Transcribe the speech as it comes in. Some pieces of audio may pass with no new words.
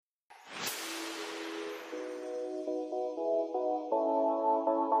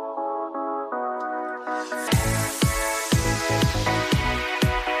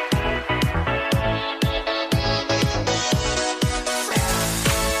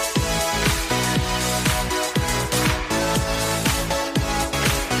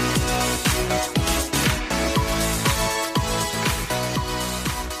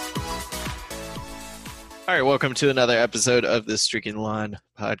All right, welcome to another episode of the Streaking Lawn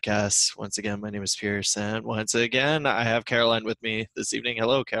podcast. Once again, my name is Pierce, and once again, I have Caroline with me this evening.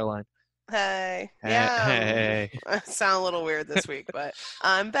 Hello, Caroline. Hey. Hey. I sound a little weird this week, but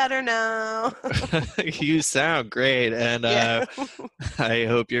I'm better now. You sound great, and Yeah. I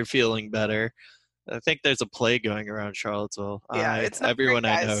hope you're feeling better. I think there's a plague going around Charlottesville. Yeah, it's not Everyone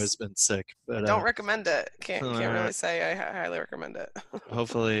great, I know guys. has been sick, but Don't recommend it. Can't uh, really say I highly recommend it.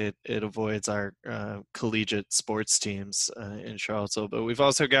 hopefully it avoids our collegiate sports teams in Charlottesville. But we've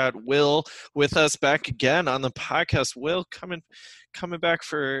also got Will with us back again on the podcast. Will, coming back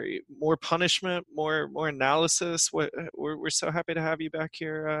for more punishment, more analysis. We're so happy to have you back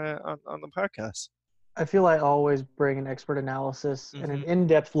here on the podcast. I feel I always bring an expert analysis and an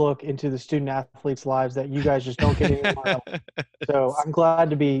in-depth look into the student athletes' lives that you guys just don't get anymore. So I'm glad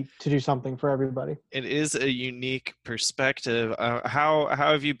to do something for everybody. It is a unique perspective. How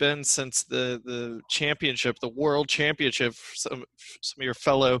have you been since the championship, the world championship? Some of your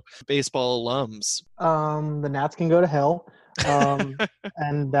fellow baseball alums. The Nats can go to hell,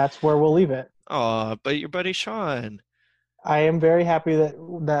 and that's where we'll leave it. Oh, but your buddy Sean. I am very happy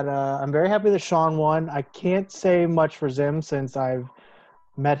that Sean won. I can't say much for Zim since I've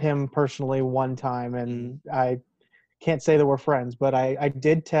met him personally one time, and I can't say that we're friends. But I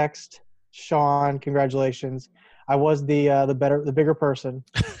did text Sean, congratulations. I was the bigger person,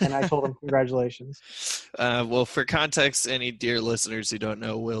 and I told him congratulations. Well, for context, any dear listeners who don't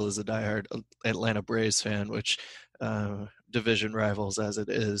know, Will is a diehard Atlanta Braves fan, which division rivals as it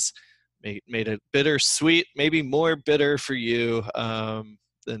is. Made it bittersweet, maybe more bitter for you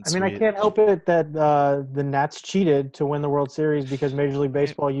than sweet. I can't help it that the Nats cheated to win the World Series because Major League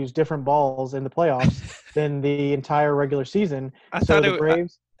Baseball used different balls in the playoffs than the entire regular season. The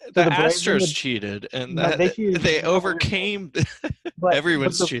Astros Braves cheated, and they overcame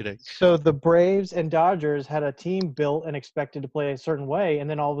everyone's cheating. So the Braves and Dodgers had a team built and expected to play a certain way, and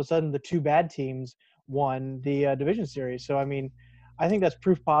then all of a sudden the two bad teams won the division series. So, I think that's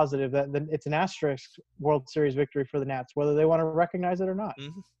proof positive that it's an asterisk World Series victory for the Nats, whether they want to recognize it or not.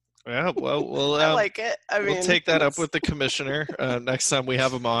 Mm-hmm. Yeah, well, I like it. We'll take that up with the commissioner next time we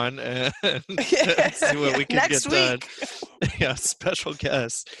have him on and see what we can next get week. done. Yeah, special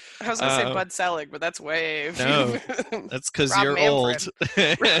guest. I was going to say Bud Selig, but that's way. No, that's because you're old.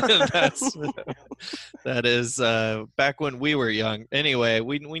 That is back when we were young. Anyway,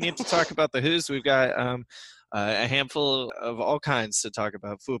 we need to talk about the Who's. We've got a handful of all kinds to talk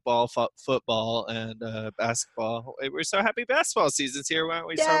about: football, and basketball. We're so happy basketball season's here. Why don't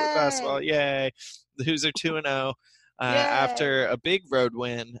we start with basketball? Yay! The Who's are 2-0 after a big road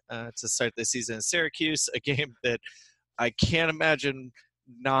win to start the season in Syracuse, a game that I can't imagine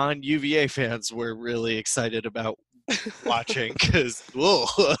non-UVA fans were really excited about watching, because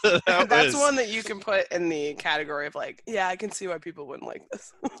that's one that you can put in the category of I can see why people wouldn't like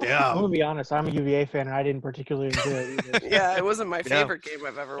this. Yeah, I'm gonna be honest, I'm a UVA fan and I didn't particularly enjoy it either. Yeah, it wasn't my favorite game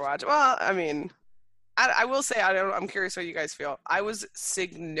I've ever watched. Well, I will say I'm curious how you guys feel. I was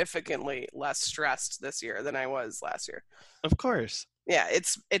significantly less stressed this year than I was last year. Of course. Yeah,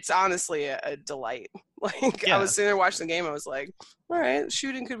 it's honestly a delight. I was sitting there watching the game. I was like, all right,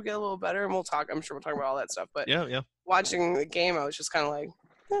 shooting could get a little better, and I'm sure we'll talk about all that stuff. But watching the game, I was just kind of like,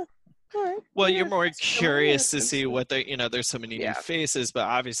 all right. Well, you're more curious to see what there's so many new faces, but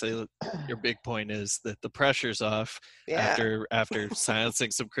obviously your big point is that the pressure's off after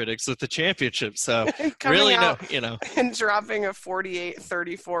silencing some critics with the championship. So really, and dropping a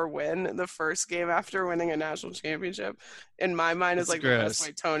 48-34 win the first game after winning a national championship, in my mind is like gross. The best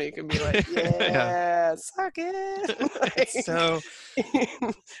way Tony can be like, suck it. So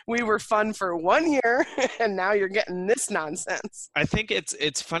we were fun for 1 year, and now you're getting this nonsense. I think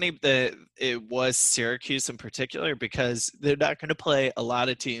it's funny that it was Syracuse in particular, because they're not going to play a lot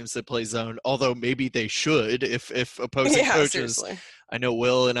of teams that play zone, although maybe they should if opposing coaches. Seriously. I know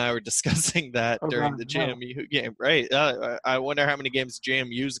Will and I were discussing that during the JMU game, right? I wonder how many games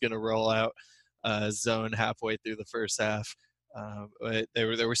JMU is going to roll out zone halfway through the first half. But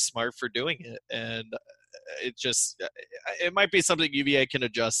they were smart for doing it, and it might be something UVA can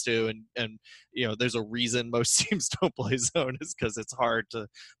adjust to, and there's a reason most teams don't play zone, is because it's hard to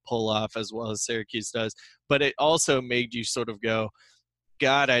pull off as well as Syracuse does. But it also made you sort of go,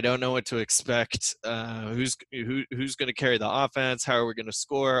 God, I don't know what to expect. Who's going to carry the offense? How are we going to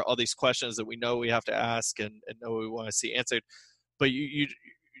score? All these questions that we know we have to ask and know we want to see answered. But you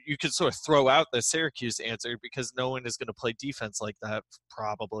you could sort of throw out the Syracuse answer because no one is going to play defense like that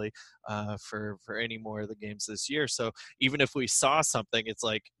probably for any more of the games this year. So even if we saw something, it's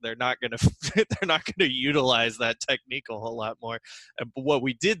like they're not going to utilize that technique a whole lot more. And what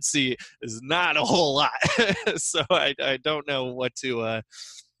we did see is not a whole lot. So I don't know what to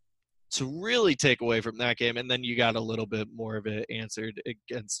really take away from that game. And then you got a little bit more of it answered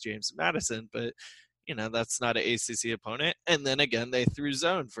against James Madison, but that's not an ACC opponent. And then again, they threw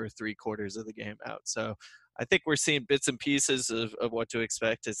zone for 3/4 of the game out. So I think we're seeing bits and pieces of what to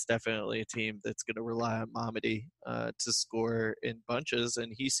expect. It's definitely a team that's going to rely on Mamadi to score in bunches,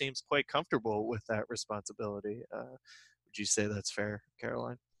 and he seems quite comfortable with that responsibility. Would you say that's fair,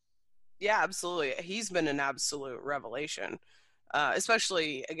 Caroline? Yeah, absolutely. He's been an absolute revelation,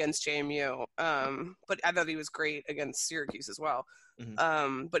 especially against JMU. But I thought he was great against Syracuse as well.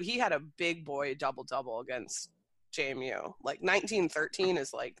 Mm-hmm. But he had a big boy double-double against JMU. Like 19-13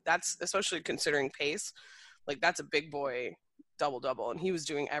 is like, that's, especially considering pace, like that's a big boy double-double. And he was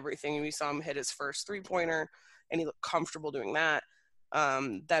doing everything. We saw him hit his first 3-pointer, and he looked comfortable doing that.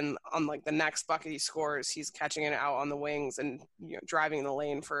 Then on like the next bucket he scores, he's catching it out on the wings and driving in the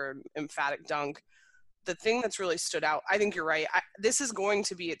lane for an emphatic dunk. The thing that's really stood out, I think you're right. This is going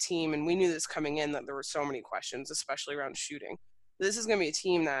to be a team, and we knew this coming in, that there were so many questions, especially around shooting. This is going to be a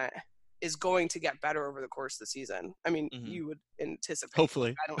team that is going to get better over the course of the season. I mean, mm-hmm. you would anticipate.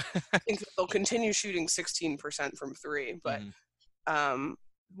 Hopefully. I don't think they'll continue shooting 16% from three. But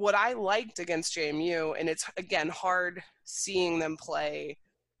what I liked against JMU, and it's, again, hard seeing them play,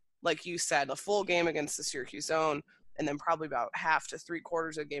 like you said, a full game against the Syracuse zone, and then probably about half to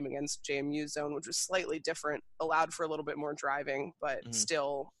 3/4 of a game against JMU zone, which was slightly different, allowed for a little bit more driving, but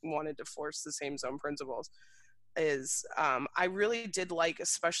still wanted to force the same zone principles. I really did like,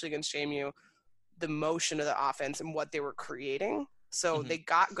 especially against JMU, the motion of the offense and what they were creating. So they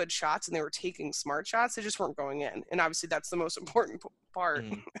got good shots and they were taking smart shots. They just weren't going in. And obviously that's the most important part.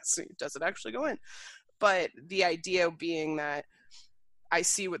 So does it actually go in? But the idea being that I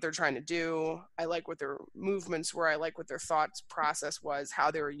see what they're trying to do. I like what their movements were. I like what their thoughts process was,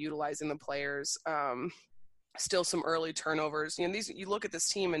 how they were utilizing the players. Still some early turnovers. You look at this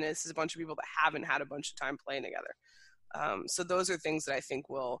team, and this is a bunch of people that haven't had a bunch of time playing together. So those are things that I think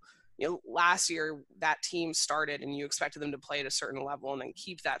will, last year that team started and you expected them to play at a certain level and then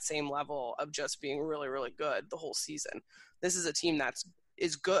keep that same level of just being really, really good the whole season. This is a team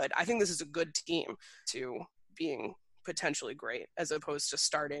is good. I think this is a good team to being potentially great, as opposed to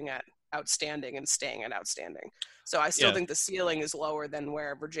starting at outstanding and staying at outstanding. So I still think the ceiling is lower than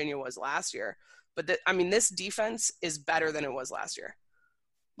where Virginia was last year. But this defense is better than it was last year.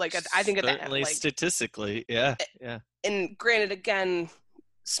 Like I think certainly statistically, yeah. And granted, again,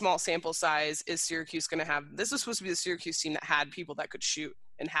 small sample size. Is Syracuse going to have? This was supposed to be the Syracuse team that had people that could shoot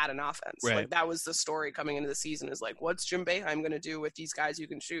and had an offense. Right. Like that was the story coming into the season. Is like, what's Jim Boeheim going to do with these guys who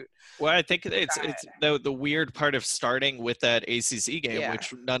can shoot? Well, I think it's the weird part of starting with that ACC game,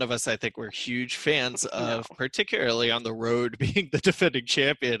 which none of us, I think, were huge fans of, particularly on the road, being the defending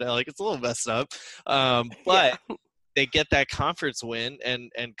champion. Like, it's a little messed up, but. They get that conference win, and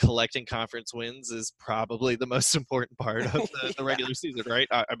collecting conference wins is probably the most important part of the regular season, right?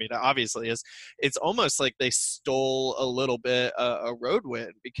 I mean, obviously, it's almost like they stole a little bit a road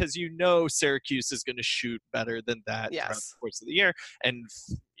win, because Syracuse is going to shoot better than that throughout the course of the year, and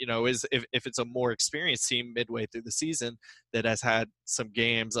if it's a more experienced team midway through the season that has had some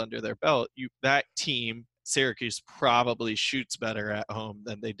games under their belt, that team, Syracuse, probably shoots better at home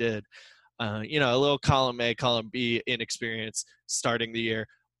than they did. A little column A, column B inexperience starting the year,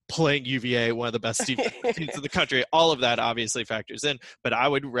 playing UVA, one of the best teams in the country. All of that obviously factors in, but I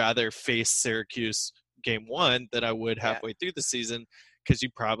would rather face Syracuse game one than I would halfway through the season, because you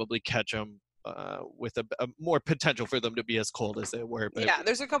probably catch them with a more potential for them to be as cold as they were. But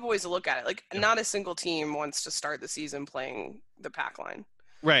there's a couple ways to look at it. Like, not a single team wants to start the season playing the pack line.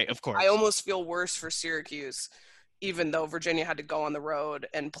 Right, of course. I almost feel worse for Syracuse, even though Virginia had to go on the road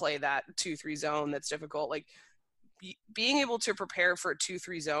and play that 2-3 zone that's difficult. Like, being able to prepare for a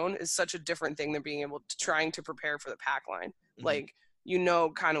 2-3 zone is such a different thing than being able to trying to prepare for the pack line. Mm-hmm. Like,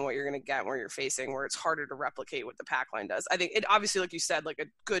 kind of what you're going to get where you're facing, where it's harder to replicate what the pack line does. I think it obviously, like you said, like a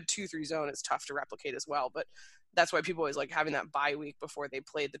good 2-3 zone is tough to replicate as well, but that's why people always like having that bye week before they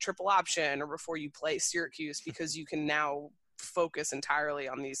played the triple option or before you play Syracuse, because you can now focus entirely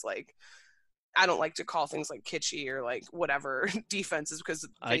on these, like, I don't like to call things like kitschy or like whatever defenses, because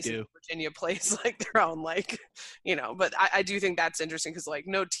Virginia plays like their own, like, but I do think that's interesting, because like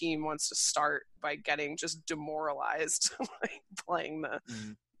no team wants to start by getting just demoralized like playing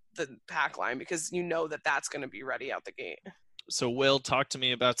the pack line, because that's going to be ready out the gate. So Will, talk to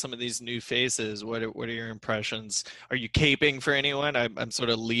me about some of these new faces. What are your impressions? Are you caping for anyone? I'm sort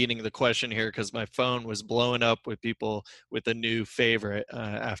of leading the question here because my phone was blowing up with people with a new favorite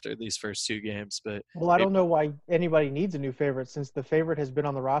after these first 2 games. But I don't know why anybody needs a new favorite since the favorite has been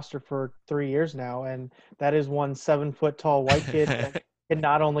on the roster for 3 years now, and that is one 7-foot-tall white kid that can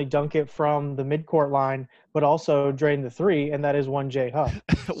not only dunk it from the midcourt line but also drain the three, and that is one Jay Huff.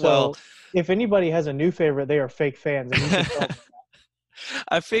 So if anybody has a new favorite, they are fake fans. And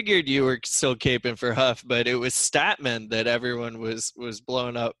I figured you were still caping for Huff, but it was Statman that everyone was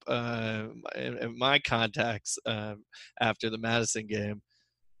blowing up in my contacts after the Madison game.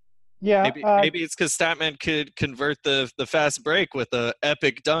 Yeah, maybe it's because Statman could convert the fast break with an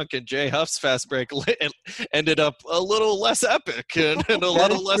epic dunk, and Jay Huff's fast break ended up a little less epic and a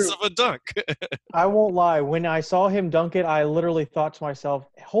little less of a dunk. I won't lie. When I saw him dunk it, I literally thought to myself,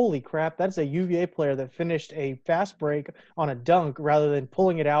 holy crap, that's a UVA player that finished a fast break on a dunk rather than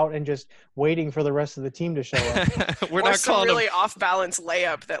pulling it out and just waiting for the rest of the team to show up. We're not calling really off-balance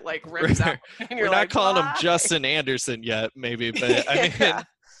layup that rims out. We're not calling him Justin Anderson yet, maybe, but I mean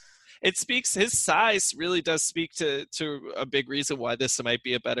 – it speaks, his size really does speak to a big reason why this might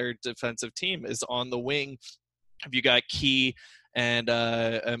be a better defensive team is on the wing. Have you got Key and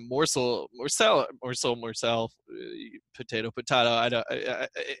Morsell, potato.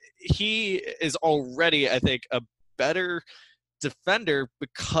 He is already, I think, a better defender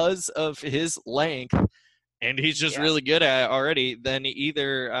because of his length, and he's just really good at it already than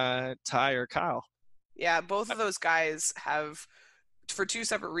either Ty or Kyle. Yeah, both of those guys have – for 2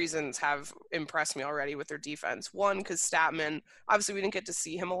 separate reasons have impressed me already with their defense. One, because Statman, obviously we didn't get to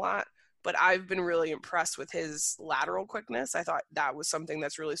see him a lot, but I've been really impressed with his lateral quickness. I thought that was something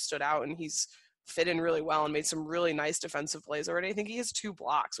that's really stood out, and he's fit in really well and made some really nice defensive plays already. I think he has 2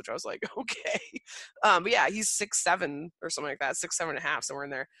 blocks, which I was like, okay. But yeah, he's 6'7" or something like that, 6'7.5", somewhere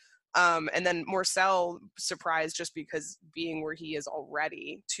in there. And then Morsell surprised just because being where he is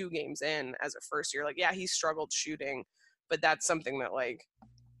already 2 games in as a first year, he struggled shooting, but that's something that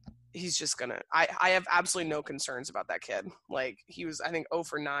he's just gonna I have absolutely no concerns about that kid. He was, I think, 0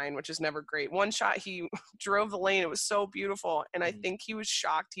 for 9, which is never great. One shot he drove the lane, it was so beautiful, and I think he was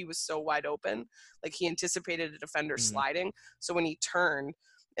shocked he was so wide open. He anticipated a defender sliding, so when he turned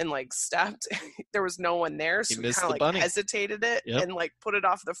and stepped, there was no one there, so he kind of hesitated it and put it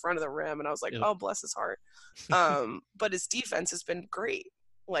off the front of the rim, and I was like, oh, bless his heart. But his defense has been great.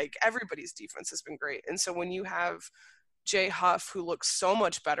 Everybody's defense has been great, and so when you have Jay Huff, who looks so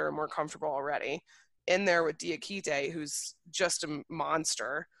much better and more comfortable already, in there with Diakite, who's just a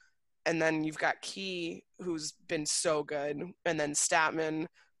monster, and then you've got Key, who's been so good, and then Statman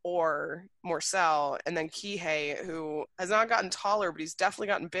or Morsell, and then Kihei, who has not gotten taller, but he's definitely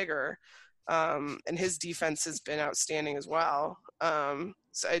gotten bigger, and his defense has been outstanding as well.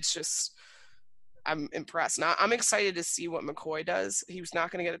 So it's just, I'm impressed. Now, I'm excited to see what McCoy does. He was not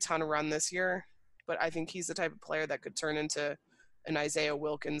going to get a ton of run this year, but I think he's the type of player that could turn into an Isaiah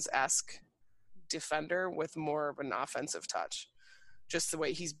Wilkins-esque defender with more of an offensive touch. Just the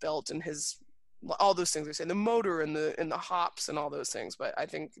way he's built and all those things we say, the motor and the hops and all those things. But I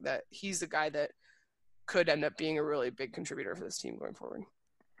think that he's the guy that could end up being a really big contributor for this team going forward.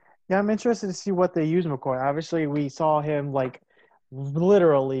 Yeah, I'm interested to see what they use McCoy. Obviously, we saw him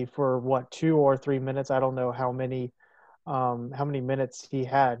literally for 2 or 3 minutes. I don't know how many minutes he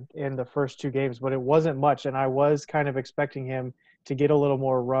had in the first 2 games, but it wasn't much, and I was kind of expecting him to get a little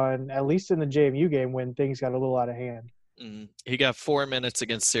more run, at least in the JMU game when things got a little out of hand. He got 4 minutes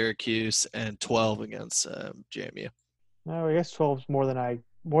against Syracuse and 12 against JMU. No, I guess 12 is more than I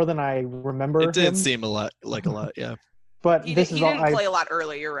remember. It did seem a lot, yeah. But he didn't play a lot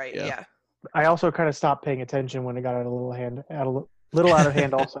early. You're right. Yeah. I also kind of stopped paying attention when it got out of hand.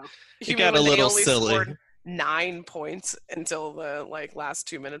 Also, he got a little silly. Scored 9 points until the last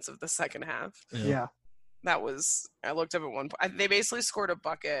 2 minutes of the second half. Yeah. That was, I looked up at one point. They basically scored a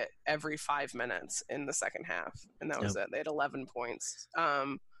bucket every 5 minutes in the second half, and that was it. They had 11 points.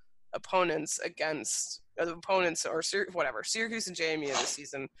 Opponents or Syracuse and JMU this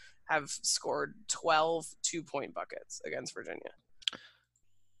season have scored 12 2-point buckets against Virginia.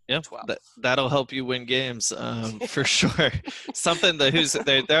 Yeah, that'll help you win games for sure. Something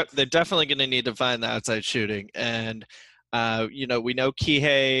that they're definitely going to need to find the outside shooting, and We know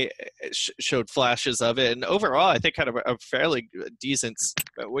Kihei showed flashes of it, and overall, I think had a fairly decent,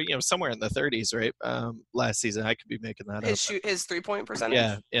 somewhere in the 30s, right? Last season, I could be making that up. His 3-point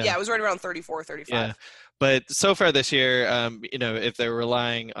percentage. Yeah, it was right around 34, 35. Yeah, but so far this year, if they're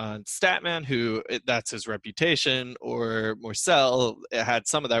relying on Statman, who that's his reputation, or Morsell had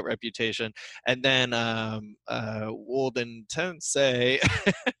some of that reputation, and then Wolden Tensei.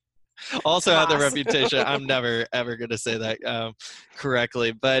 Also had the reputation. I'm never ever going to say that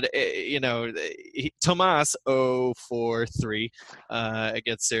correctly, but Tomas 0-for-3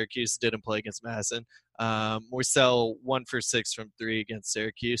 against Syracuse, didn't play against Madison. Morsell 1-for-6 from 3 against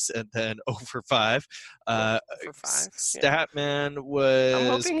Syracuse, and then 0-for-5. Statman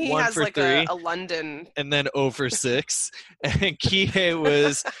was 1-for-3, a London, and then 0-for-6, and Kihei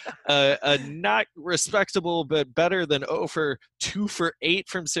was a not respectable but better than 2-for-8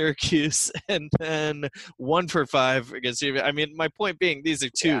 from Syracuse, and then 1-for-5 against you. I mean, my point being, these are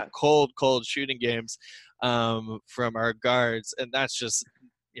two cold shooting games from our guards, and that's just.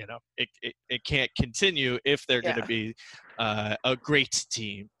 It can't continue if they're going to be a great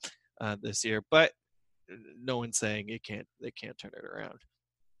team this year. But no one's saying they can't turn it around.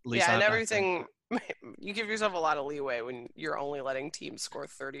 And everything. You give yourself a lot of leeway when you're only letting teams score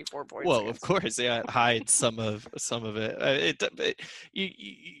 34 points. Well, of course, hide some of it.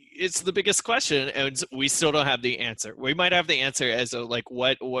 It's the biggest question, and we still don't have the answer. We might have the answer as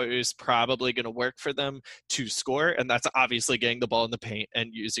what is probably going to work for them to score, and that's obviously getting the ball in the paint and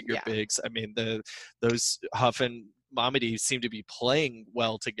using your bigs. I mean, those Huff and Mamadi seem to be playing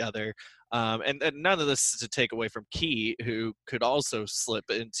well together. And none of this is to take away from Key, who could also slip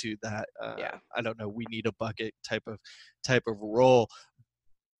into that. I don't know. We need a bucket type of role,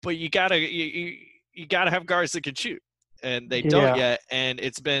 but you gotta have guards that can shoot, and they don't yet. And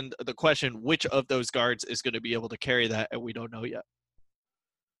it's been the question: which of those guards is going to be able to carry that, and we don't know yet.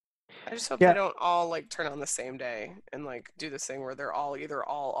 I just hope they don't all turn on the same day and do this thing where they're all either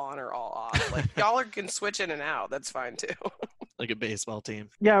all on or all off. Y'all can switch in and out. That's fine too. Like a baseball team.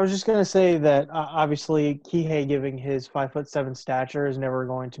 Yeah, I was just gonna say that obviously Kihei, giving his 5'7" stature, is never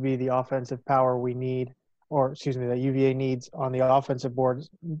going to be the offensive power we need, that UVA needs on the offensive board.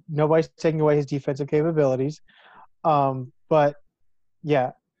 Nobody's taking away his defensive capabilities, but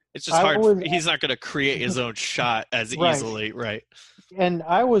yeah, it's just hard. He's not going to create his own shot as easily, right? And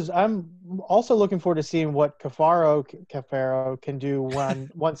I'm also looking forward to seeing what Cafaro can do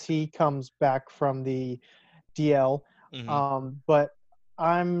once he comes back from the DL. Mm-hmm. But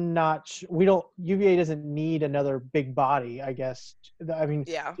I'm not. UVA doesn't need another big body, I guess. I mean,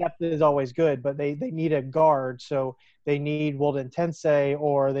 depth is always good, but they need a guard, so they need Wolden Tensei,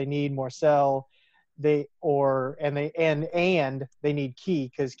 or they need Morsell. They need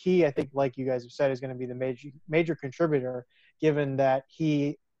Key, because Key, I think, like you guys have said, is going to be the major contributor, given that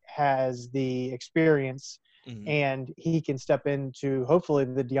he has the experience. Mm-hmm. And he can step into hopefully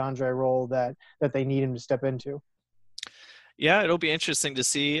the DeAndre role that they need him to step into. Yeah, it'll be interesting to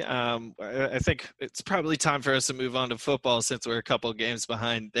see. I think it's probably time for us to move on to football since we're a couple of games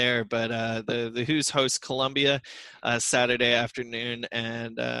behind there. But the Hoos host Columbia Saturday afternoon,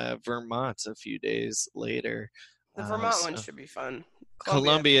 and Vermont a few days later. The Vermont one should be fun.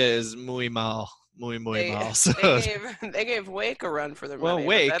 Columbia is muy mal. Muy mal. So they gave Wake a run for their money. Well,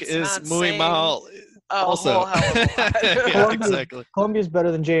 Wake is muy mal also. Yeah, exactly. Columbia's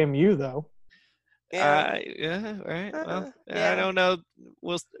better than JMU, though. Yeah. Right. Well, I don't know.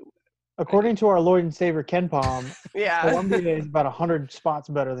 According to our Lord and Savior KenPom, Columbia is about 100 spots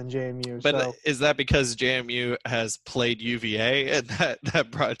better than JMU. But is that because JMU has played UVA and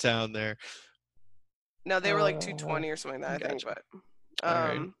that brought down their? No, they were 220 or something like that, I think.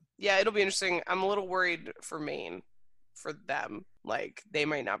 But it'll be interesting. I'm a little worried for Maine, for them. They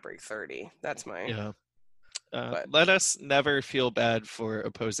might not break 30. That's my. Yeah. Let us never feel bad for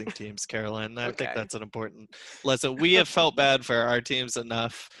opposing teams, Caroline. I think that's an important lesson. We have felt bad for our teams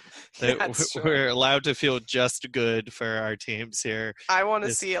enough that we're allowed to feel just good for our teams here. I want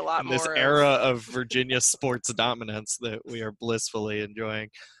to see a lot more. This era of Virginia sports dominance that we are blissfully enjoying.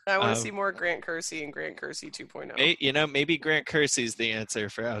 I want to see more Grant Kersey and Grant Kersey 2.0. Maybe Grant Kersey's the answer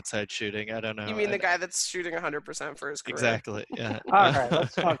for outside shooting. I don't know. You mean the guy that's shooting 100% for his career? Exactly. Yeah. All right,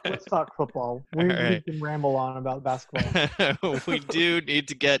 let's talk football. We can ramble on about basketball. We do need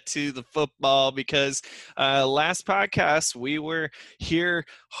to get to the football because last podcast we were here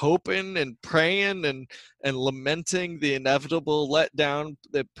hoping and praying and lamenting the inevitable letdown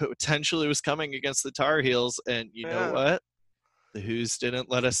that potentially was coming against the Tar Heels, and you know what? the Who's didn't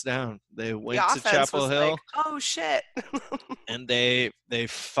let us down. They went to Chapel Hill. Like, oh shit. And they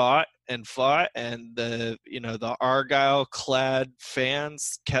fought, and the Argyle clad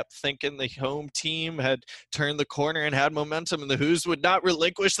fans kept thinking the home team had turned the corner and had momentum, and the Who's would not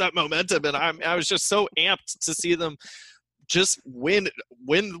relinquish that momentum. And I was just so amped to see them just win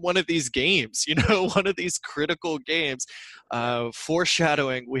one of these games, one of these critical games.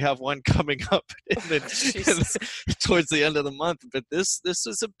 Foreshadowing, we have one coming up towards the end of the month. But this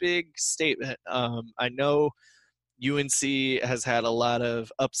is a big statement. I know UNC has had a lot of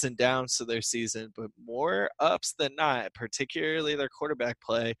ups and downs to their season, but more ups than not, particularly their quarterback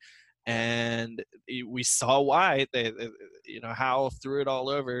play. And we saw why Howell threw it all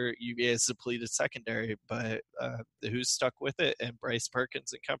over UVA's depleted secondary, but the Who's stuck with it, and Bryce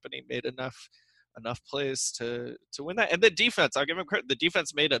Perkins and company made enough plays to win that. And the defense, I'll give them credit. The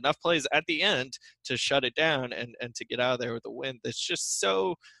defense made enough plays at the end to shut it down and to get out of there with a win. That's just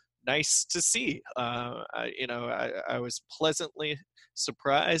so nice to see. I was pleasantly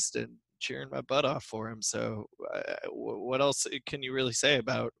surprised and cheering my butt off for him. So what else can you really say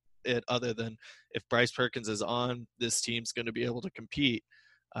about it other than if Bryce Perkins is on, this team's going to be able to compete,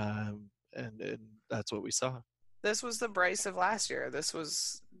 and that's what we saw. This was the Bryce of last year. This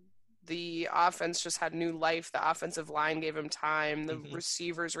was the offense just had new life. The offensive line gave him time. The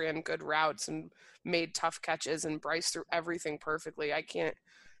receivers ran good routes and made tough catches, and Bryce threw everything perfectly. I can't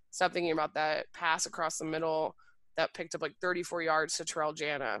stop thinking about that pass across the middle that picked up like 34 yards to Terrell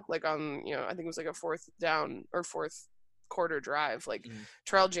Jana, like on, I think it was like a fourth quarter drive. Like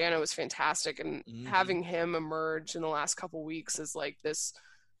Terrell Jana was fantastic, and having him emerge in the last couple weeks is like this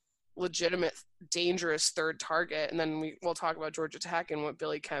legitimate dangerous third target. And then we'll talk about Georgia Tech and what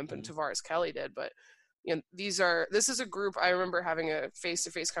Billy Kemp and Tavares Kelly did. But this is a group. I remember having a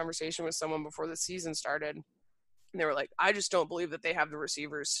face-to-face conversation with someone before the season started, and they were like, I just don't believe that they have the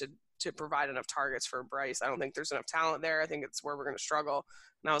receivers to provide enough targets for Bryce. I don't think there's enough talent there. I think it's where we're going to struggle.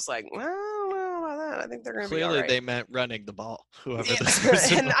 And I was like, well, I don't know about that. I think they're going to be all right. Clearly they meant running the ball. Whoever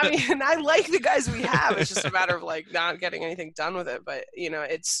and I like the guys we have. It's just a matter of like not getting anything done with it. But,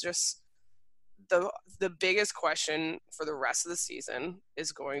 it's just the biggest question for the rest of the season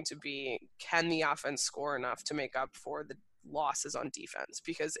is going to be, can the offense score enough to make up for the losses on defense?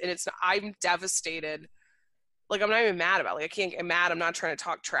 Because I'm devastated. Like, I'm not even mad about it. Like, I can't get mad. I'm not trying to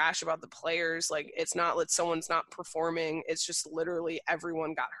talk trash about the players. Like, it's not that someone's not performing. It's just literally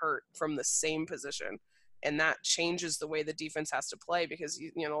everyone got hurt from the same position. And that changes the way the defense has to play because,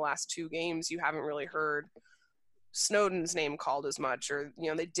 the last two games, you haven't really heard Snowden's name called as much, or,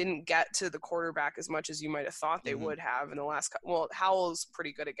 they didn't get to the quarterback as much as you might have thought they would have in the last – well, Howell's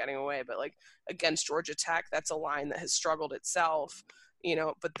pretty good at getting away, but, like, against Georgia Tech, that's a line that has struggled itself.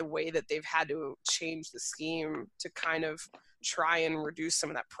 But the way that they've had to change the scheme to kind of try and reduce some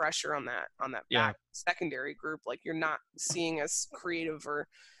of that pressure on that back secondary group, like you're not seeing as creative or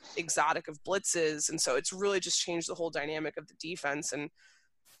exotic of blitzes. And so it's really just changed the whole dynamic of the defense. And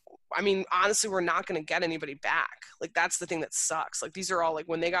I mean, honestly, we're not going to get anybody back. Like, that's the thing that sucks. Like, these are all like,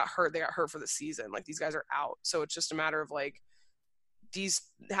 when they got hurt for the season. Like, these guys are out. So it's just a matter of like, these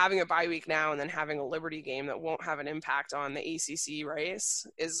having a bye week now and then having a Liberty game that won't have an impact on the ACC race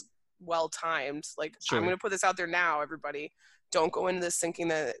is well timed. Like, sure. I'm going to put this out there now, everybody. Don't go into this thinking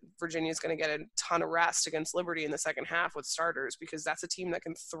that Virginia is going to get a ton of rest against Liberty in the second half with starters, because that's a team that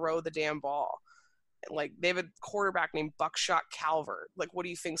can throw the damn ball. Like, they have a quarterback named Buckshot Calvert. Like, what do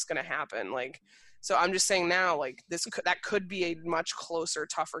you think's going to happen? Like, so I'm just saying now, like, that could be a much closer,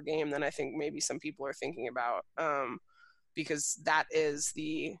 tougher game than I think maybe some people are thinking about. Because that is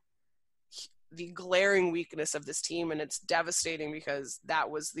the glaring weakness of this team, and it's devastating because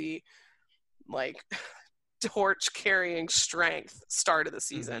that was the like torch carrying strength start of the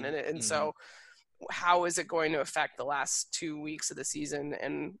season, and so how is it going to affect the last 2 weeks of the season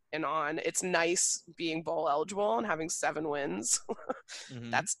and on? It's nice being bowl eligible and having 7 wins.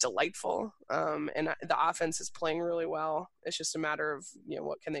 That's delightful. And the offense is playing really well. It's just a matter of,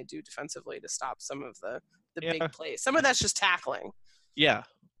 what can they do defensively to stop some of the big plays. Some of that's just tackling. Yeah.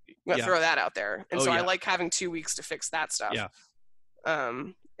 I'm gonna throw that out there. And I like having 2 weeks to fix that stuff. Yeah.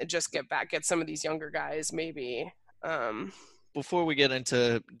 And just get some of these younger guys maybe. Before we get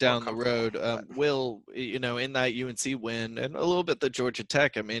into down the road, Will, in that UNC win and a little bit the Georgia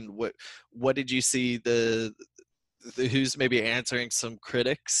Tech, I mean, what did you see the who's maybe answering some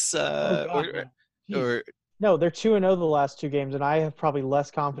critics or No, they're 2-0 the last 2 games, and I have probably less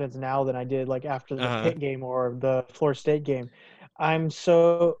confidence now than I did like after the Pitt game or the Florida State game.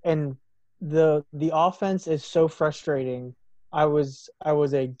 The offense is so frustrating I was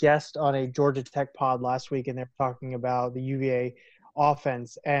a guest on a Georgia Tech pod last week, and they're talking about the UVA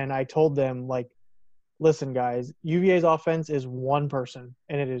offense, and I told them, like, listen, guys, UVA's offense is one person,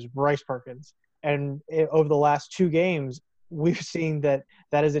 and it is Bryce Perkins. And over the last 2 games, we've seen that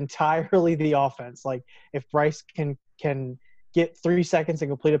is entirely the offense. Like, if Bryce can get 3 seconds and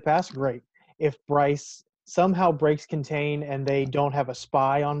complete a pass, great. If Bryce somehow breaks contain and they don't have a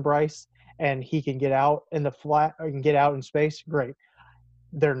spy on Bryce and he can get out in the flat or can get out in space, great.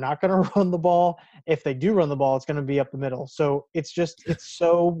 They're not going to run the ball. If they do run the ball, it's going to be up the middle. So it's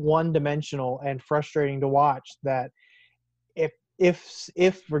so one-dimensional and frustrating to watch that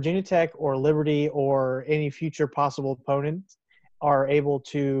if Virginia Tech or Liberty or any future possible opponents are able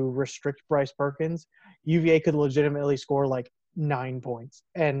to restrict Bryce Perkins, UVA could legitimately score like 9 points.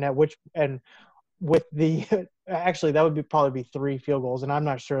 And with the actually that would probably be 3 field goals, and I'm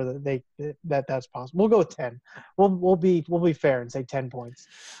not sure that that's possible. We'll go with 10. We'll be fair and say 10 points.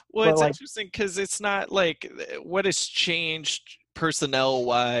 Well, it's interesting because it's not like what has changed personnel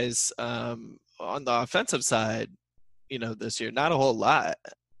wise on the offensive side, this year. Not a whole lot.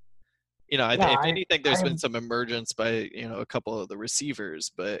 If anything, there's been some emergence by a couple of the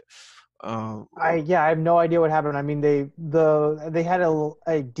receivers, but. I have no idea what happened. I mean, they had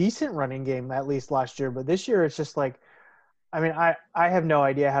a decent running game at least last year, but this year it's just like, I mean, I have no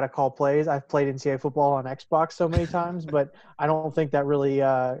idea how to call plays. I've played NCAA football on Xbox so many times, but I don't think that really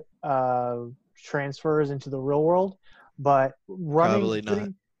transfers into the real world. But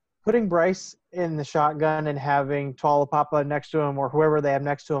putting Bryce in the shotgun and having Tualapapa next to him or whoever they have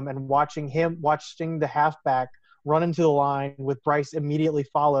next to him, and watching the halfback run into the line with Bryce immediately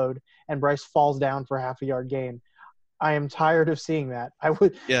followed, and Bryce falls down for half a yard gain. I am tired of seeing that. Can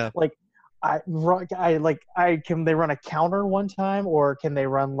they run a counter one time, or can they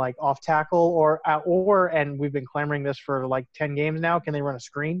run like off tackle, and we've been clamoring this for like 10 games now, can they run a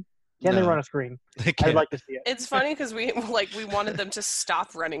screen? Can they run a screen? I'd like to see it. It's funny because we wanted them to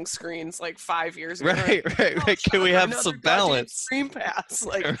stop running screens like 5 years ago. Right. Can we have some balance? Screen pass.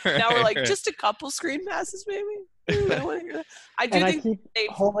 Now we're like, just a couple screen passes, maybe. I want to hear that. I keep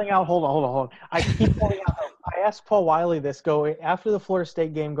holding out. Hold on. I keep holding out hope. I asked Paul Wiley this after the Florida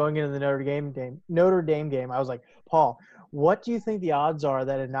State game, going into the Notre Dame game. I was like, Paul, what do you think the odds are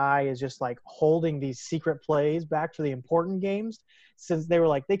that Anai is just like holding these secret plays back for the important games? Since they were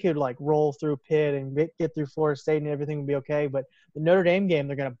like, they could like roll through Pitt and get through Florida State and everything would be okay. But the Notre Dame game,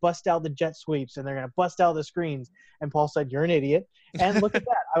 they're going to bust out the jet sweeps and they're going to bust out the screens. And Paul said, you're an idiot. And look at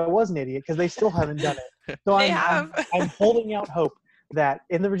that. I was an idiot because they still haven't done it. So I'm holding out hope that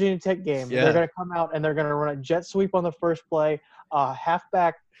in the Virginia Tech game, they're going to come out and they're going to run a jet sweep on the first play,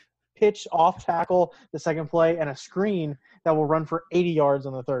 halfback pitch off tackle the second play, and a screen that will run for 80 yards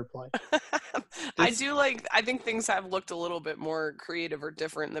on the third play. I think things have looked a little bit more creative or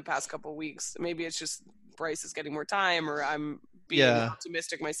different in the past couple of weeks. Maybe it's just Bryce is getting more time, or I'm being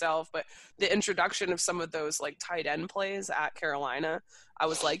optimistic myself, but the introduction of some of those like tight end plays at Carolina, I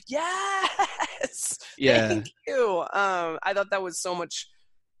was like, yes, thank you. I thought that was so much.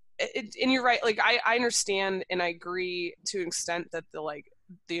 And you're right. Like I understand and I agree to an extent that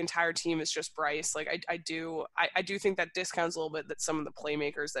the entire team is just Bryce. Like I do think that discounts a little bit that some of the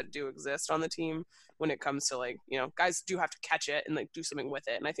playmakers that do exist on the team when it comes to guys do have to catch it and like do something with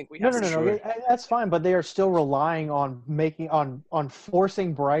it. And I think we have no, that's fine. But they are still relying on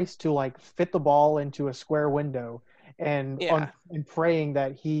forcing Bryce to like fit the ball into a square window and praying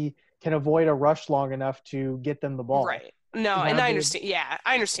that he can avoid a rush long enough to get them the ball. Right. No, and I understand. Yeah,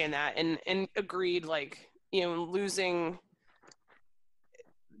 I understand that, and agreed. Losing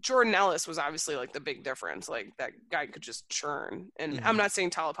Jordan Ellis was obviously like the big difference. Like that guy could just churn, and I'm not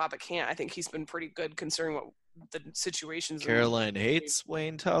saying Tualapapa can't. I think he's been pretty good considering what the situations. Caroline hates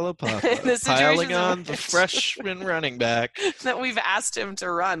Wayne Tualapapa piling on the freshman running back that we've asked him to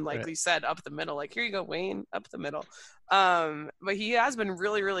run. Like we said, up the middle. Like here you go, Wayne, up the middle. But he has been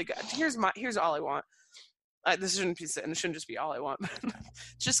really, really good. Here's all I want. This shouldn't just be all I want.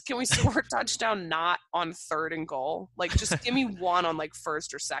 Just can we score a touchdown not on 3rd and goal? Like just give me one on like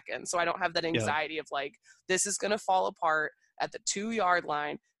 1st or 2nd, so I don't have that anxiety of like this is gonna fall apart at the 2-yard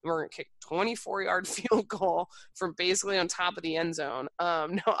line. And we're gonna kick 24-yard field goal from basically on top of the end zone.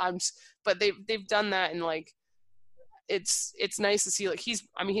 But they've done that, and like it's nice to see. Like he has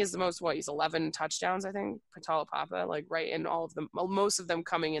the most. He's 11 touchdowns, I think, Tualapapa, like right in all of them, most of them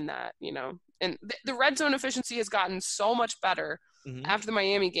coming in that, and the red zone efficiency has gotten so much better after the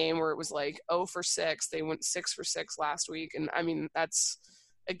Miami game where it was like 0 for 6. They went 6 for 6 last week. And I mean, that's,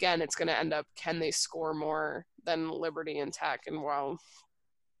 again, it's going to end up, can they score more than Liberty and Tech? And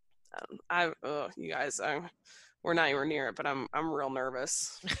you guys, we're not even near it, but I'm real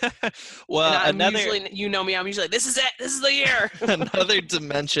nervous. Well, usually, you know me, I'm usually like, this is it. This is the year. Another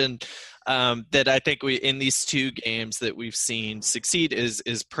dimension that I think we in these two games that we've seen succeed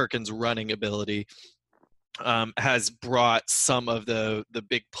is Perkins' running ability. Has brought some of the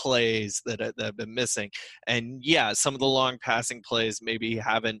big plays that have been missing, and some of the long passing plays maybe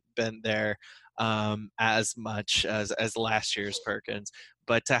haven't been there as much as last year's Perkins.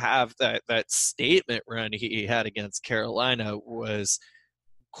 But to have that statement run he had against Carolina was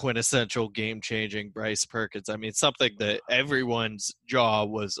quintessential game-changing Bryce Perkins. I mean, something that everyone's jaw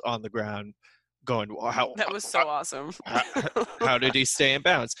was on the ground going, wow, that was so awesome. How did he stay in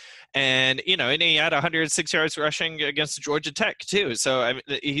bounds? And and he had 106 yards rushing against Georgia Tech too. So I mean,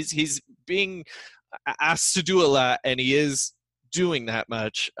 he's being asked to do a lot, and he is doing that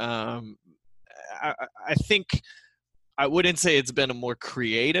much. I think I wouldn't say it's been a more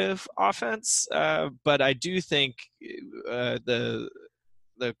creative offense, but I do think the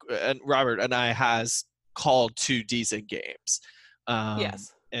Robert and I has called 2 decent games.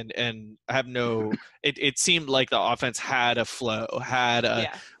 Yes. And I have no it seemed like the offense had a flow, had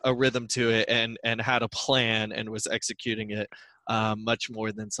a rhythm to it, and had a plan and was executing it much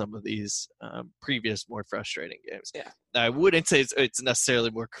more than some of these previous more frustrating games. Yeah. I wouldn't say it's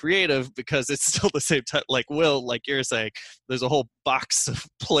necessarily more creative, because it's still the same time. Like you're saying, there's a whole box of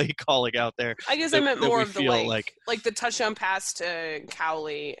play calling out there. I guess I meant more of the like the touchdown pass to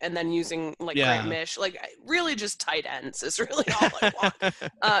Cowley, and then using Grant Mish, really just tight ends is really all I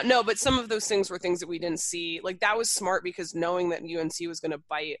want. No, but some of those things were things that we didn't see. Like, that was smart, because knowing that UNC was going to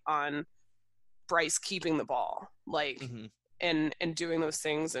bite on Bryce keeping the ball, and doing those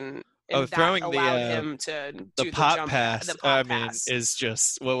things, and that throwing allowed him to do the pop jump pass. The pop pass is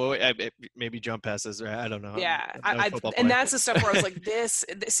just maybe jump passes, right? I don't know. Yeah, and that's the stuff where I was like,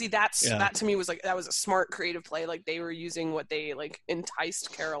 that to me was that was a smart creative play. Like, they were using what they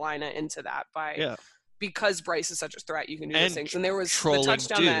enticed Carolina into that because Bryce is such a threat. You can do those things, and there was the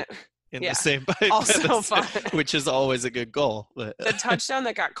touchdown Duke in the same bite, also fun, which is always a good goal. But the touchdown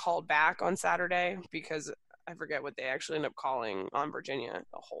that got called back on Saturday, because I forget what they actually ended up calling on Virginia,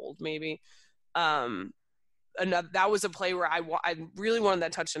 a hold maybe. That was a play where I really wanted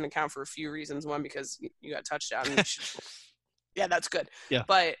that touchdown to count for a few reasons. One, because you got a touchdown. Yeah, that's good. Yeah.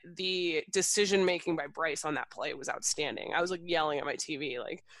 But the decision making by Bryce on that play was outstanding. I was yelling at my TV,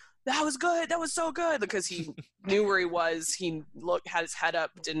 that was good. That was so good, because he knew where he was. He had his head up,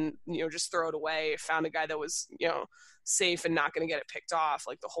 didn't just throw it away. Found a guy that was safe and not going to get it picked off,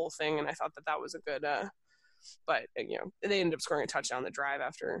 the whole thing. And I thought that was a good. But they ended up scoring a touchdown on the drive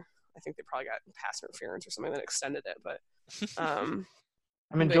after. I think they probably got pass interference or something that extended it. But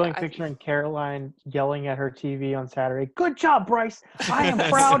I'm enjoying picturing Caroline yelling at her TV on Saturday. Good job, Bryce. I am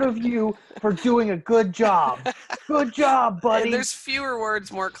proud of you for doing a good job. Good job, buddy. And there's fewer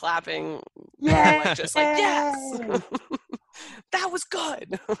words, more clapping. Yeah. Yes. That was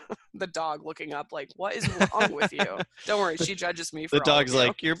good. The dog looking up what is wrong with you? Don't worry, she judges me for the dog's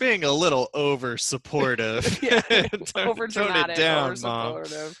you're being a little over supportive. Over dramatic, down, over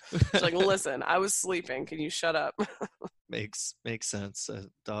supportive. She's listen, I was sleeping. Can you shut up? Makes sense.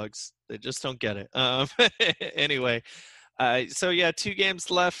 Dogs, they just don't get it. Anyway, so 2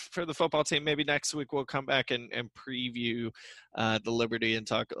 games left for the football team. Maybe next week we'll come back and preview the Liberty and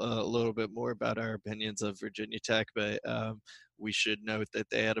talk a little bit more about our opinions of Virginia Tech. But we should note that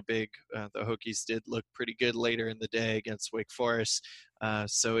they had a big the Hokies did look pretty good later in the day against Wake Forest.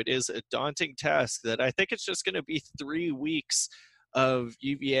 So it is a daunting task that I think it's just going to be 3 weeks of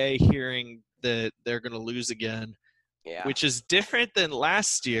UVA hearing that they're going to lose again. Yeah. Which is different than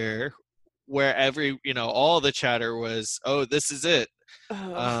last year, where all the chatter was, oh, this is it.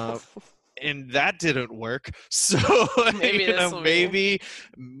 And that didn't work. So maybe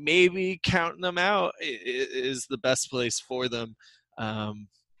counting them out is the best place for them.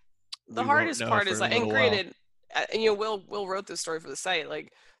 The hardest part is and granted, Will wrote this story for the site.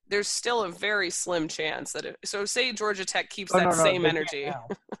 There's still a very slim chance that say Georgia Tech keeps same energy.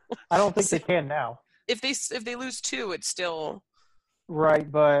 I don't think they can now. If they lose 2, it's still right,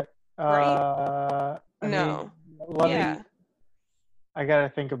 but right? No. I gotta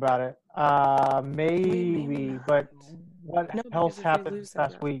think about it. Maybe, but what else happened this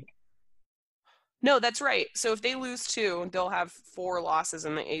past week? No, that's right. So if they lose 2, they'll have 4 losses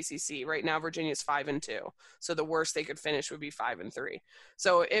in the ACC. Right now, Virginia's 5-2. So the worst they could finish would be 5-3.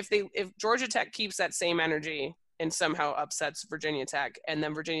 So if Georgia Tech keeps that same energy and somehow upsets Virginia Tech, and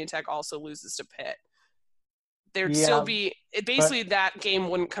then Virginia Tech also loses to Pitt, there'd still be that game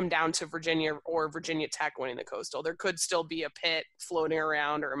wouldn't come down to Virginia or Virginia Tech winning the Coastal. There could still be a Pitt floating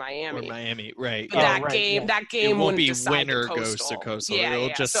around or Miami. Right? But that game won't be decide winner the goes to Coastal. Yeah, It'll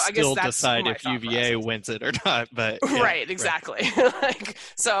just still decide if UVA wins it or not. But right, exactly. Like,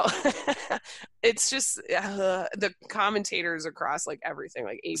 so it's just the commentators across like everything,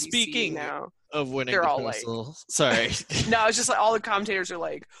 like ABC. Speaking now of winning, they're the all Coastal. like, sorry. No, it's just like all the commentators are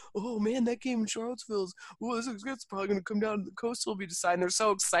like, oh man, that game in Charlottesville's, it's probably going to come down to the Coastal will be deciding. They're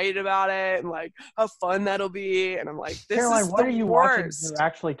so excited about it and like how fun that'll be. And I'm like, this Caroline, is what the are you worst. watching? You're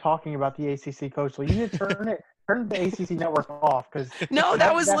actually talking about the ACC Coastal. You need to turn the ACC network off because no,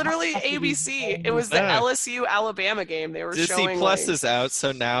 that was literally ABC. It was the LSU Alabama game. They were Disney showing Plus is out,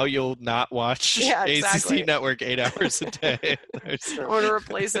 so now you'll not watch ACC network 8 hours a day. I'm going to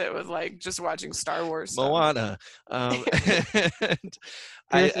replace it with like just watching Star Wars stuff. Moana.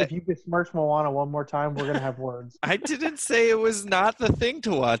 If you besmirch Moana one more time, we're going to have words. I didn't say it was not the thing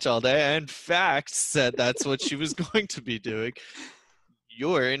to watch all day. I, in fact, said that's what she was going to be doing.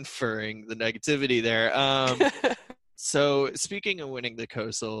 You're inferring the negativity there. So speaking of winning the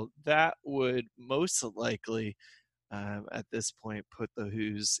Coastal, that would most likely at this point put the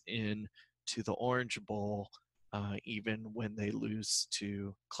Hoos in to the Orange Bowl, even when they lose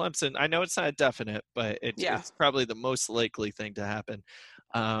to Clemson. I know it's not definite, but it's probably the most likely thing to happen.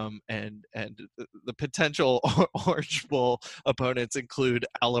 And the potential Orange Bowl opponents include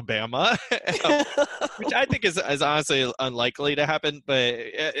Alabama, which I think is honestly unlikely to happen, but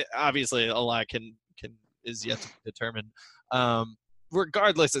obviously a lot is yet to be determined.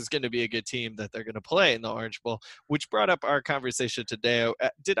 Regardless, it's going to be a good team that they're going to play in the Orange Bowl, which brought up our conversation today.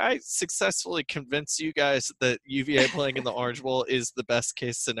 Did I successfully convince you guys that UVA playing in the Orange Bowl is the best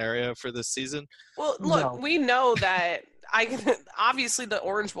case scenario for this season? Well, look, we know that obviously the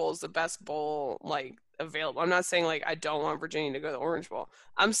Orange Bowl is the best bowl like available. I'm not saying like I don't want Virginia to go to the Orange Bowl.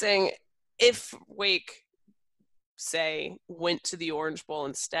 I'm saying if Wake went to the Orange Bowl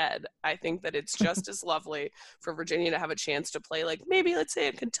instead, I think that it's just as lovely for Virginia to have a chance to play like maybe let's say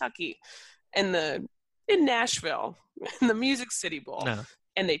in Kentucky and in Nashville in the Music City Bowl. No.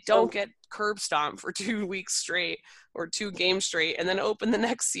 And they don't get curb stomped for 2 weeks straight or 2 games straight and then open the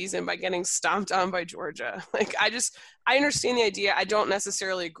next season by getting stomped on by Georgia. Like I understand the idea. I don't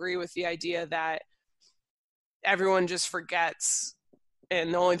necessarily agree with the idea that everyone just forgets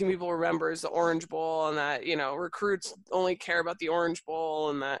and the only thing people remember is the Orange Bowl and that, recruits only care about the Orange Bowl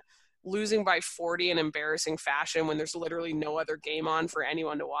and that losing by 40 in embarrassing fashion when there's literally no other game on for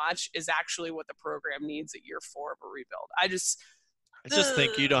anyone to watch is actually what the program needs at year 4 of a rebuild. I just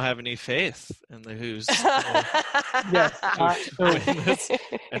think you don't have any faith in the Hoos. Yes.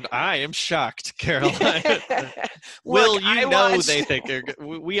 And I am shocked, Caroline. Will, they think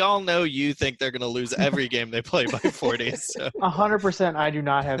we all know you think they're going to lose every game they play by 40. So. 100% I do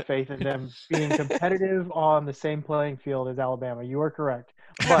not have faith in them being competitive on the same playing field as Alabama. You are correct.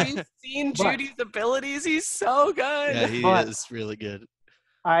 Have you seen Judy's abilities? He's so good. Yeah, he is really good.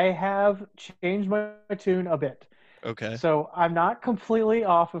 I have changed my tune a bit. Okay. So I'm not completely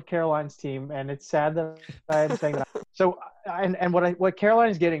off of Caroline's team, and it's sad that I'm saying that. So, and what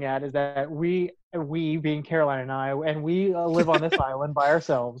Caroline's getting at is that we being Caroline and I, and we live on this island by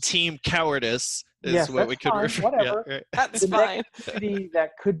ourselves. Team cowardice is what we could refer. Whatever. Yeah, right. That's fine. That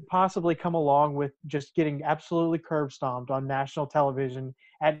could possibly come along with just getting absolutely curb stomped on national television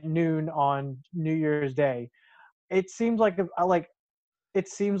at noon on New Year's Day. It seems like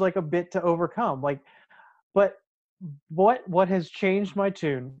a bit to overcome. But what has changed my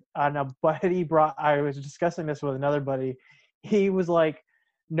tune? And a buddy I was discussing this with another buddy. He was like,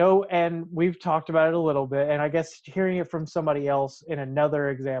 no, and we've talked about it a little bit, and I guess hearing it from somebody else in another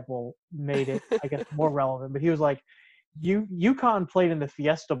example made it, I guess, more relevant. But he was like, UConn played in the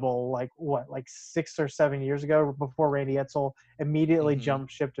Fiesta Bowl like 6 or 7 years ago before Randy Edsall immediately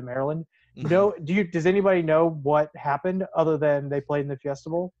jumped ship to Maryland. No, does anybody know what happened other than they played in the Fiesta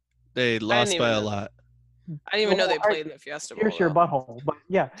Bowl? They lost by a lot. I didn't even know they played in the Fiesta Bowl. Here's your butthole. But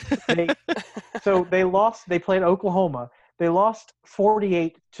yeah, so they lost. They played Oklahoma. They lost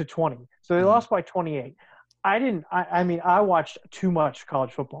 48-20. So they lost by 28. I watched too much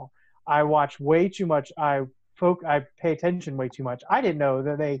college football. I watched way too much. I pay attention way too much. I didn't know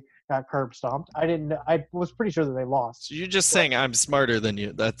that got curb stomped. I was pretty sure that they lost. So you're just saying I'm smarter than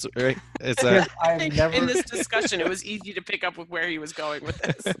you. That's right. Is that in this discussion? It was easy to pick up with where he was going with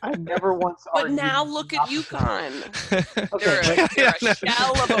this. I never once. But now look at UConn. They're a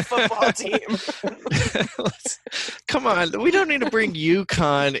shell of a football team. Come on, we don't need to bring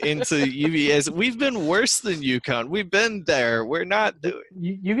UConn into UVA. We've been worse than UConn. We've been there. We're not.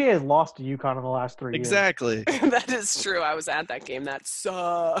 UVA has lost to UConn in the last 3 years. Exactly. That is true. I was at that game. That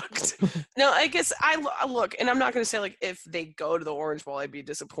sucked. No, I guess I look, and I'm not going to say like if they go to the Orange Bowl, I'd be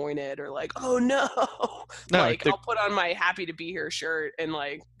disappointed or like, oh no. Like I'll put on my happy to be here shirt and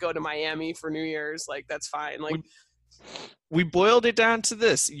like go to Miami for New Year's. Like that's fine. Like. We boiled it down to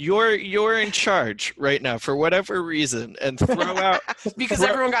this: you're in charge right now for whatever reason, and throw out because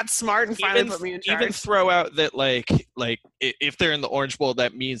everyone got smart and finally put me in charge. Even throw out that like if they're in the Orange Bowl,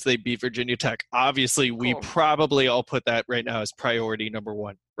 that means they beat Virginia Tech. Obviously, we probably all put that right now as priority number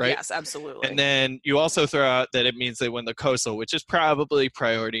one, right? Yes, absolutely. And then you also throw out that it means they win the Coastal, which is probably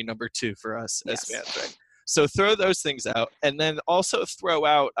priority number 2 for us as fans, right? So throw those things out, and then also throw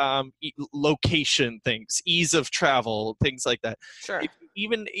out location things, ease of travel, things like that. Sure.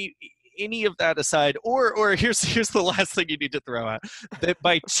 Even any of that aside, or here's the last thing you need to throw out: that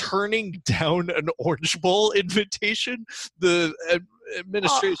by turning down an Orange Bowl invitation, the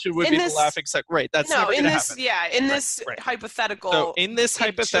administration would be the laughing stock. Right. That's never going to happen. Yeah. In this hypothetical. So in this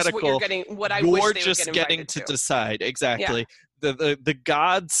hypothetical, you're just getting to decide exactly. Yeah. The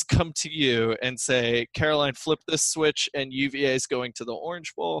gods come to you and say, Caroline, flip this switch and UVA is going to the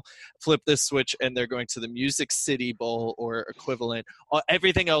Orange Bowl. Flip this switch and they're going to the Music City Bowl or equivalent.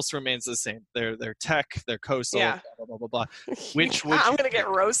 Everything else remains the same. They're Tech, they're Coastal, blah, blah, blah. I'm going to get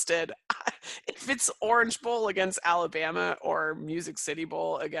roasted. If it's Orange Bowl against Alabama or Music City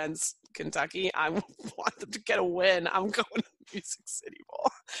Bowl against Kentucky, I want them to get a win. I'm going to Music City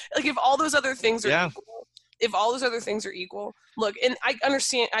Bowl. Like if all those other things are equal, if all those other things are equal, look, and I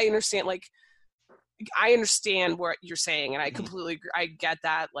understand, like, I understand what you're saying, and I completely agree. I get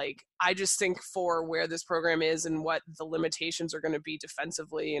that. Like, I just think for where this program is and what the limitations are going to be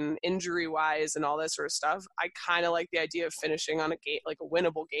defensively and injury-wise and all that sort of stuff, I kind of like the idea of finishing on a game, like a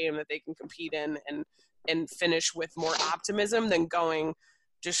winnable game that they can compete in and finish with more optimism than going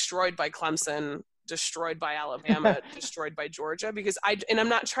destroyed by Clemson, destroyed by Alabama, destroyed by Georgia, because I'm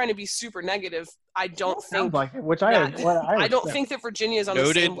not trying to be super negative. I don't think I don't think that Virginia is on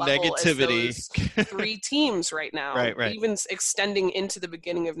the same level as those 3 teams right now. Right. Even extending into the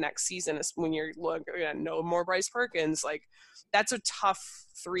beginning of next season, when you're no more Bryce Perkins, like that's a tough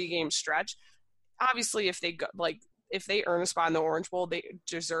 3-game stretch. Obviously, if they earn a spot in the Orange Bowl, they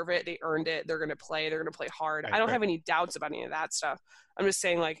deserve it. They earned it. They're going to play. They're going to play hard. I don't have any doubts about any of that stuff. I'm just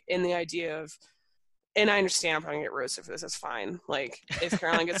saying, like, in the idea of, and I understand I'm probably going to get roasted for this. That's fine. Like, if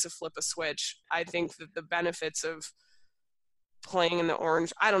Caroline gets to flip a switch, I think that the benefits of playing in the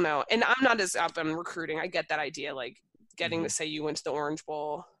Orange, I don't know. And I'm not as up on recruiting. I get that idea, like, getting to say you went to the Orange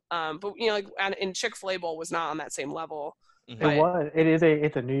Bowl. But, like, and Chick-fil-A Bowl was not on that same level. Mm-hmm. It was.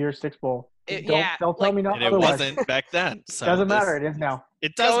 It's a New Year's Six Bowl. Don't tell me not. And it wasn't back then. So doesn't matter. It is now.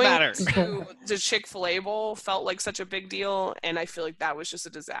 It does matter. The Chick-fil-A Bowl felt like such a big deal, and I feel like that was just a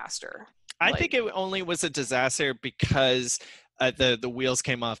disaster. I think it only was a disaster because the wheels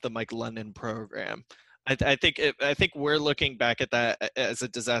came off the Mike London program. I think we're looking back at that as a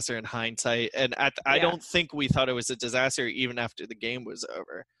disaster in hindsight, and I don't think we thought it was a disaster even after the game was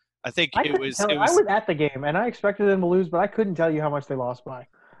over. I think it was. I was at the game, and I expected them to lose, but I couldn't tell you how much they lost by.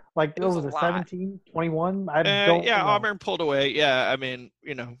 Like, it was a 17, 21? Auburn pulled away. Yeah, I mean,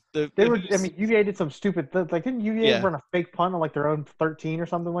 UVA did some stupid – like, didn't UVA run a fake punt on, like, their own 13 or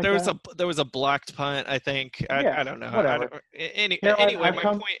something like that? There was a blocked punt, I think. I don't know. Whatever. Anyway, my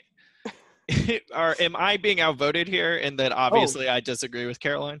point – am I being outvoted here in that obviously I disagree with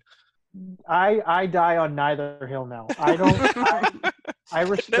Caroline? I die on neither hill now. I don't – I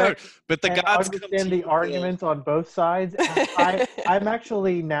respect but the and gods understand the arguments on both sides. I'm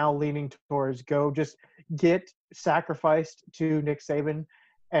actually now leaning towards just get sacrificed to Nick Saban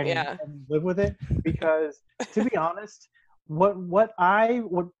and live with it, because to be honest, what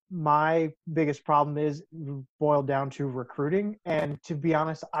my biggest problem is boiled down to recruiting. And to be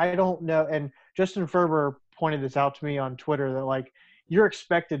honest, I don't know. And Justin Ferber pointed this out to me on Twitter that, like, you're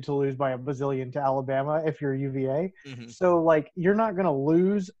expected to lose by a bazillion to Alabama if you're UVA. Mm-hmm. So, like, you're not going to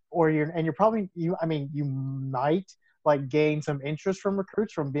lose, you might, like, gain some interest from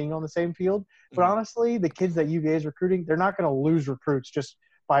recruits from being on the same field. But honestly, the kids that UVA is recruiting, they're not going to lose recruits just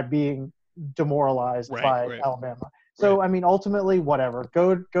by being demoralized by Alabama. So right. I mean, ultimately, whatever.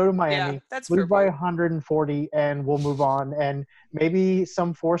 Go to Miami. Yeah, that's lose by 140, and we'll move on. And maybe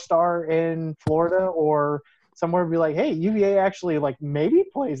some 4-star in Florida or somewhere be like, hey, UVA actually like maybe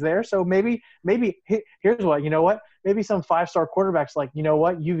plays there. So maybe here's what, you know what? Maybe some 5-star quarterbacks like, you know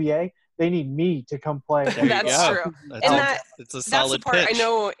what, UVA, they need me to come play. That's true. It's a solid that's the part pitch. I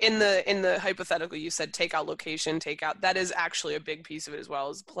know in the hypothetical you said take out location, take out. That is actually a big piece of it as well,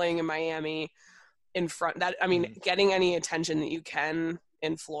 is playing in Miami in front. That I mean, getting any attention that you can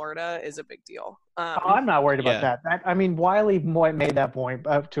in Florida is a big deal. I'm not worried about that. I mean, Wiley made that point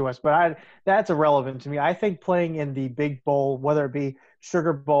to us, but that's irrelevant to me. I think playing in the big bowl, whether it be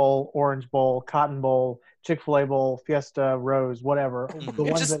Sugar Bowl, Orange Bowl, Cotton Bowl, Chick-fil-A Bowl, Fiesta, Rose, whatever. The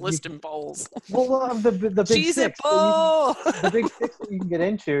ones just listing bowls. Well, the big Cheez-It Bowl. The big six that you can get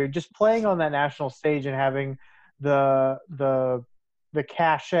into, just playing on that national stage and having the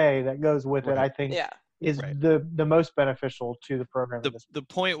cachet that goes with it, I think is the most beneficial to the program. The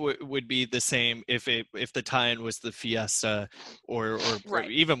point would be the same if the tie-in was the Fiesta or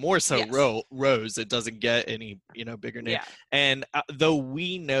even more so Rose. It doesn't get any bigger name. Yeah. And though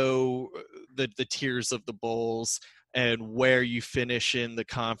we know the tiers of the bowls and where you finish in the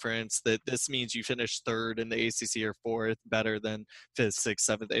conference, that this means you finish third in the ACC or fourth, better than fifth, sixth,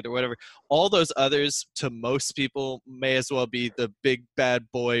 seventh, eighth, or whatever. All those others, to most people, may as well be the big bad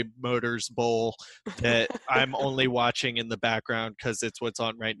boy Motors Bowl that I'm only watching in the background because it's what's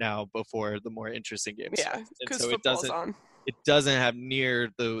on right now before the more interesting games. Yeah, because football's on. It doesn't have near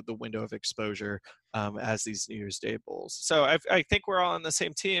the window of exposure as these New Year's Day bowls. So I think we're all on the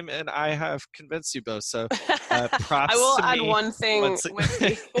same team, and I have convinced you both. So props I will to add me. one thing.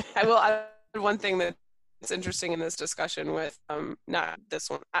 I will add one thing that's interesting in this discussion with not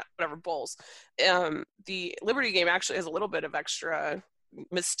this one, whatever bowls. The Liberty game actually has a little bit of extra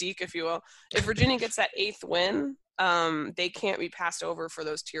mystique, if you will. If Virginia gets that 8th win, they can't be passed over for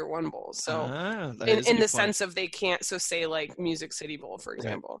those tier 1 bowls. So in the sense of they can't, so say like Music City Bowl, for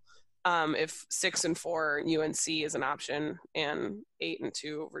example, if 6-4 UNC is an option and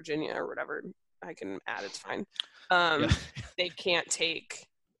 8-2 Virginia or whatever I can add, it's fine. They can't take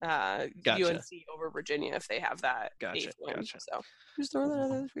UNC over Virginia if they have that 8th win. So just throw that out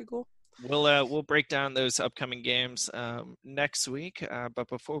there. That's pretty cool. We'll break down those upcoming games next week. But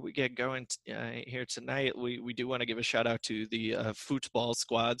before we get going here tonight, we do want to give a shout out to the football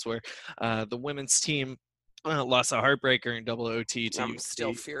squads, where the women's team lost a heartbreaker in double OT to I'm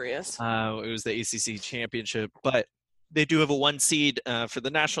still furious. It was the ACC championship, but they do have a 1 seed for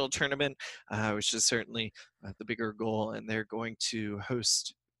the national tournament, which is certainly the bigger goal, and they're going to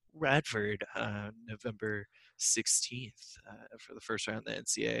host Radford November 16th for the first round of the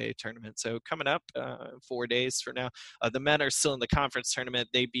NCAA tournament. So coming up 4 days from now, the men are still in the conference tournament.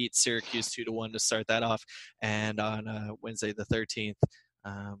 They beat Syracuse 2-1 to start that off, and on Wednesday the 13th,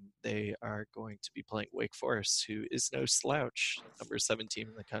 they are going to be playing Wake Forest, who is no slouch, number 7 team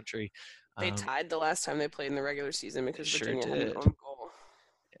in the country. They tied the last time they played in the regular season because Virginia had their own goal.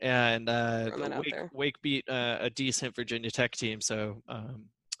 And Wake beat a decent Virginia Tech team, so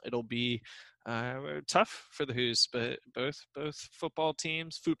it'll be tough for the Hoos, but both football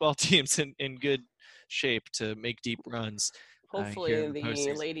teams in good shape to make deep runs. Hopefully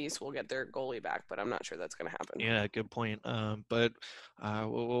the ladies will get their goalie back, but I'm not sure that's going to happen. Yeah, good point. But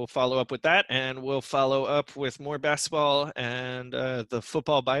we'll follow up with that, and we'll follow up with more basketball and the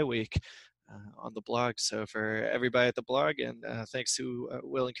football bye week on the blog. So for everybody at the blog, and thanks to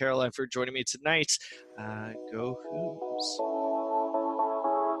Will and Caroline for joining me tonight, go Hoos.